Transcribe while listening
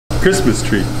Christmas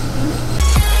tree.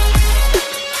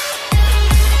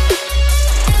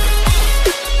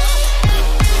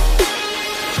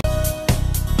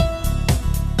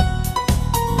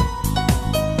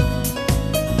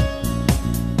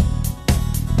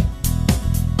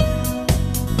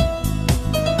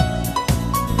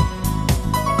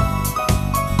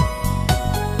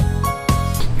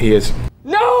 He is.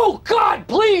 No! God,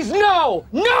 please, no!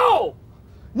 No!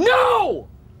 No!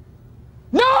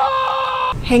 No!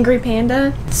 Hangry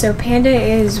Panda. So Panda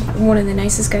is one of the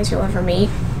nicest guys you'll ever meet,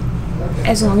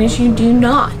 as long as you do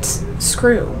not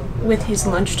screw with his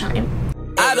lunchtime.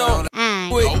 I don't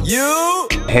with you.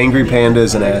 Hangry Panda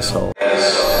is an asshole.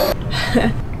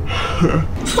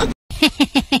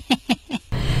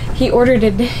 He ordered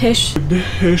a dish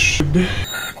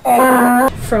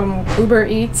from Uber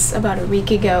Eats about a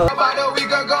week ago.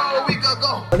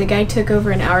 The guy took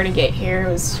over an hour to get here.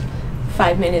 It was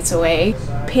 5 minutes away.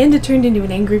 Panda turned into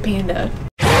an angry panda.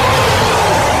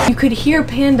 You could hear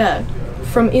Panda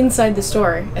from inside the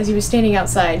store as he was standing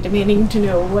outside demanding to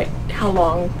know how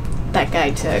long that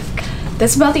guy took.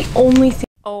 That's about the only thing.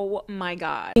 Oh my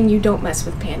god. You don't mess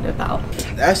with Panda about.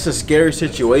 That's a scary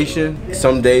situation.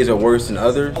 Some days are worse than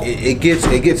others. It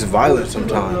gets violent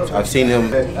sometimes. I've seen him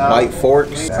bite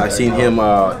forks. I've seen him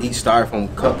eat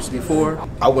styrofoam cups before.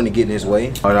 I wouldn't get in his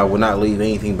way, and I would not leave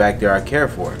anything back there I care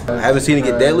for. I haven't seen it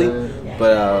get deadly,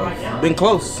 but been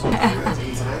close.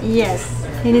 Yes,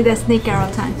 he needs a Snicker all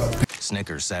the time.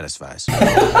 Snickers satisfies.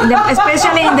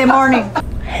 Especially in the morning.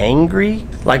 Hangry?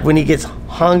 Like when he gets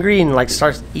hungry and like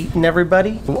starts eating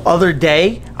everybody? The other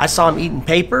day, I saw him eating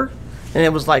paper and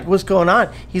it was like, what's going on?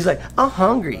 He's like, I'm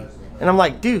hungry. And I'm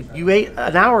like, dude, you ate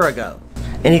an hour ago.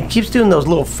 And he keeps doing those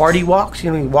little farty walks.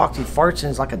 You know, he walks, he farts, and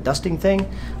it's like a dusting thing.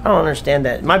 I don't understand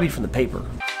that. It might be from the paper.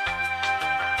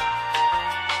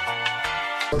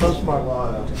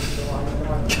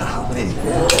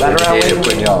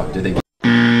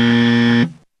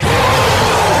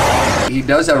 He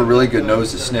does have a really good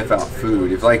nose to sniff out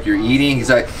food. If like you're eating, he's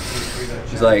like,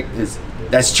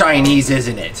 that's Chinese,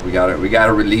 isn't it? We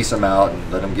gotta release him out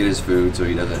and let him get his food so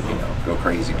he doesn't, go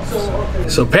crazy on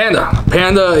us. So Panda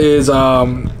is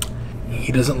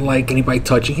he doesn't like anybody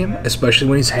touching him, especially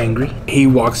when he's hangry. He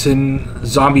walks in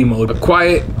zombie mode. A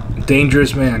quiet,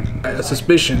 dangerous man. A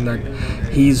suspicion that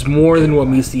he's more than what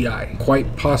meets the eye.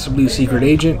 Quite possibly a secret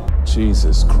agent.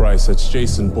 Jesus Christ, that's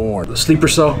Jason Bourne. A sleeper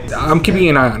cell. I'm keeping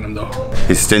an eye on him though.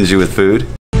 He's stingy with food.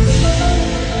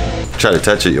 Try to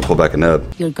touch it, you'll pull back a nub.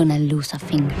 You're gonna lose a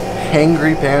finger.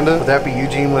 Hangry Panda. Would that be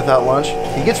Eugene without lunch?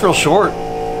 He gets real short.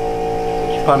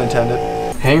 Pun intended.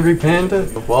 Hangry Panda?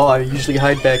 Well, I usually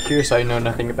hide back here, so I know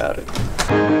nothing about it.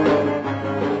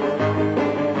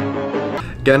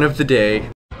 Gun of the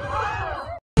day.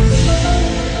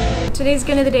 Today's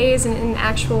gun of the day is an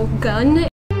actual gun.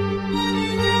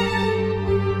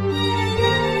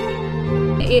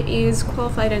 It is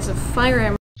qualified as a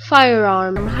firearm.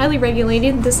 Highly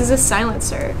regulated. This is a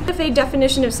silencer. The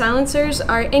definition of silencers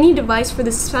are any device for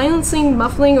the silencing,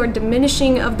 muffling, or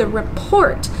diminishing of the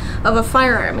report of a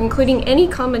firearm, including any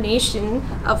combination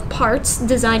of parts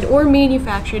designed or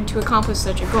manufactured to accomplish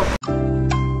such a goal.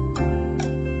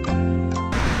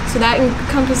 So that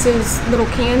encompasses little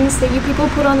cans that you people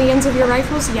put on the ends of your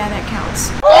rifles. Yeah, that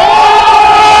counts.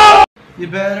 You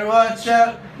better watch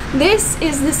out. This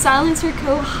is the Silencer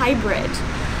Co. Hybrid.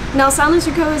 Now,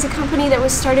 Silencer Co. is a company that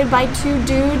was started by two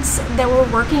dudes that were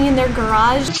working in their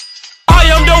garage. I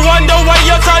am the one, the way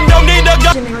your son don't need a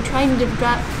gun. And they were trying to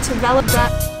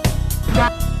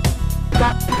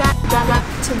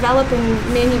develop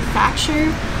and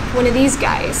manufacture one of these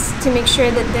guys to make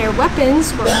sure that their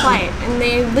weapons were quiet. And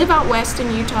they live out west in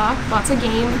Utah, lots of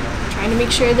game, trying to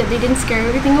make sure that they didn't scare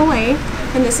everything away.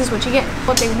 And this is what you get.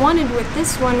 What they wanted with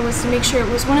this one was to make sure it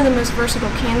was one of the most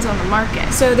versatile cans on the market.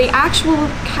 So the actual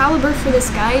caliber for this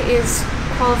guy is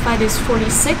qualified as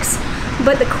 46,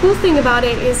 but the cool thing about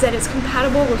it is that it's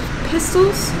compatible with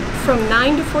pistols from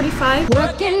 9 to 45.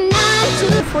 Working 9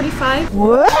 to 45.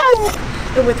 What?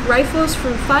 And with rifles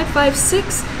from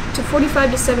 5.56 to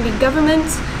 45 to 70 government,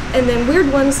 and then weird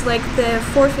ones like the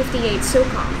 458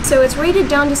 SOCOM. So it's rated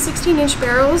down to 16-inch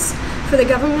barrels for the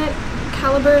government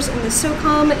calibers and the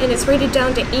SOCOM, and it's rated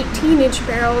down to 18-inch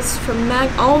barrels for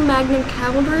all Magnum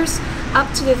calibers up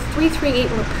to the 338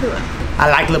 Lapua. I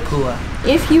like Lapua.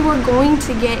 If you were going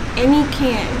to get any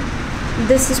can,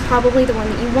 this is probably the one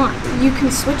that you want. You can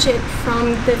switch it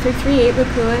from the 338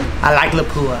 Lapua. I like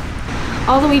Lapua.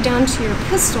 All the way down to your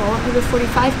pistol of the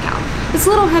 45 cal. It's a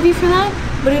little heavy for that,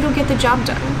 but it'll get the job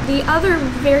done. The other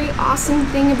very awesome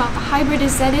thing about the hybrid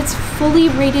is that it's fully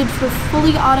rated for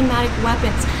fully automatic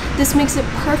weapons. This makes it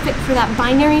perfect for that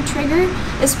binary trigger,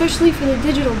 especially for the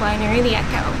digital binary, the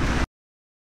Echo.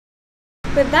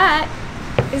 But that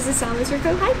is the Silencer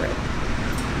Co Hybrid.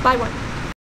 Buy one.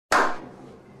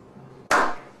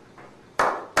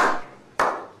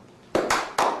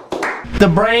 The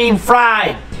brain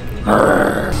fried.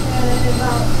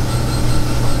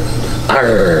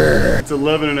 It's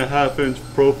 11.5-inch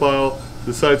profile.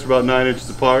 The sights are about 9 inches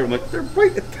apart. I'm like, they're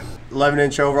right.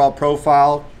 11-inch overall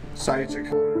profile. Sights are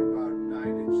coming about 9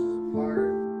 inches apart.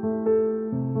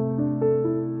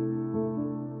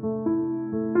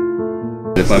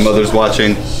 If my mother's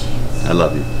watching, I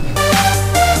love you.